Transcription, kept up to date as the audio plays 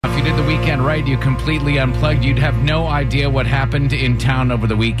you did the weekend right, you completely unplugged. You'd have no idea what happened in town over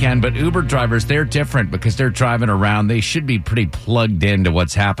the weekend. But Uber drivers, they're different because they're driving around. They should be pretty plugged into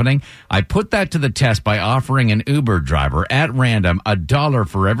what's happening. I put that to the test by offering an Uber driver at random $1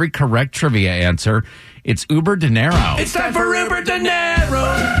 for every correct trivia answer. It's Uber Dinero. It's time for Uber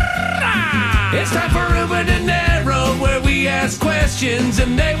Dinero. It's time for Uber Dinero, where we ask questions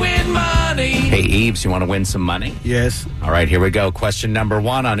and they win money. Hey, Eves, you want to win some money? Yes. All right, here we go. Question number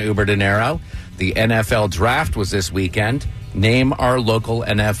 1 on Uber Dinero. The NFL draft was this weekend. Name our local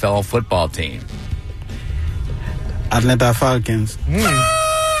NFL football team. Atlanta Falcons.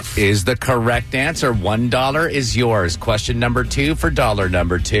 Is the correct answer. $1 is yours. Question number 2 for dollar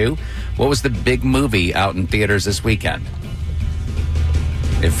number 2. What was the big movie out in theaters this weekend?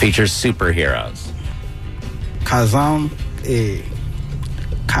 It features superheroes. Kazam.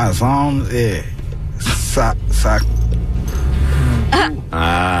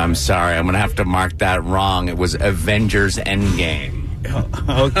 I'm sorry. I'm going to have to mark that wrong. It was Avengers Endgame.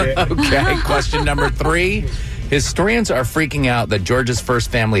 Okay. Okay, question number 3. Historians are freaking out that Georgia's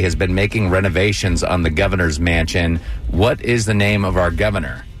first family has been making renovations on the governor's mansion. What is the name of our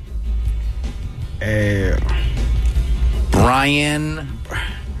governor? Brian.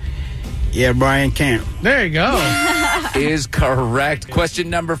 Yeah, Brian Kemp. There you go. Is correct. Question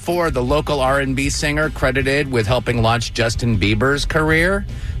number 4. The local R&B singer credited with helping launch Justin Bieber's career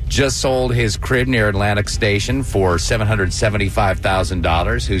just sold his crib near Atlantic Station for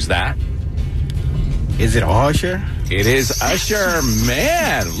 $775,000. Who's that? Is it Usher? It is Usher.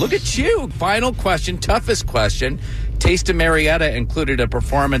 Man, look at you. Final question, toughest question. Taste of Marietta included a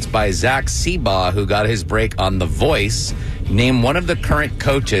performance by Zach Seabaugh, who got his break on The Voice. Name one of the current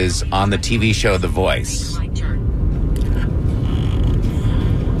coaches on the TV show The Voice.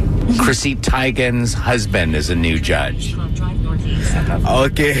 Chrissy Teigen's husband is a new judge.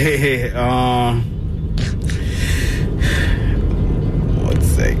 Okay.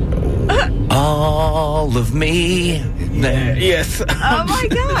 What's that? All of me. Yes. Oh my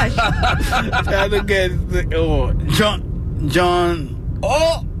gosh. Try to get John.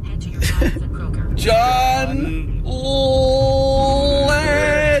 Oh, John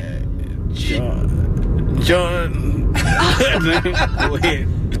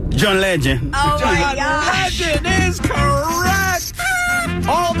John Legend. Oh my gosh. Legend is correct.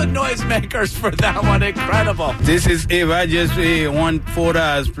 All the noisemakers for that one. Incredible. This is if I just won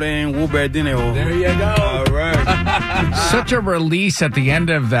 $4 playing Uber Dinero. There you go. All right. Such a release at the end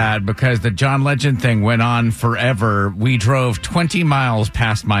of that because the John Legend thing went on forever. We drove 20 miles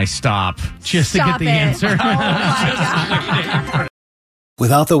past my stop just to get the answer. Oh my God.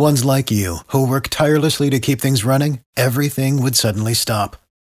 Without the ones like you, who work tirelessly to keep things running, everything would suddenly stop.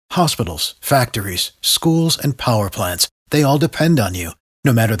 Hospitals, factories, schools, and power plants, they all depend on you.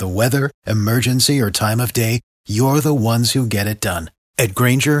 No matter the weather, emergency, or time of day, you're the ones who get it done. At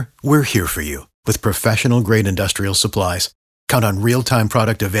Grainger, we're here for you with professional-grade industrial supplies. Count on real-time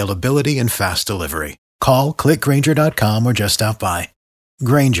product availability and fast delivery. Call, click Grainger.com, or just stop by.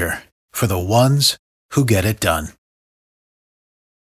 Grainger, for the ones who get it done.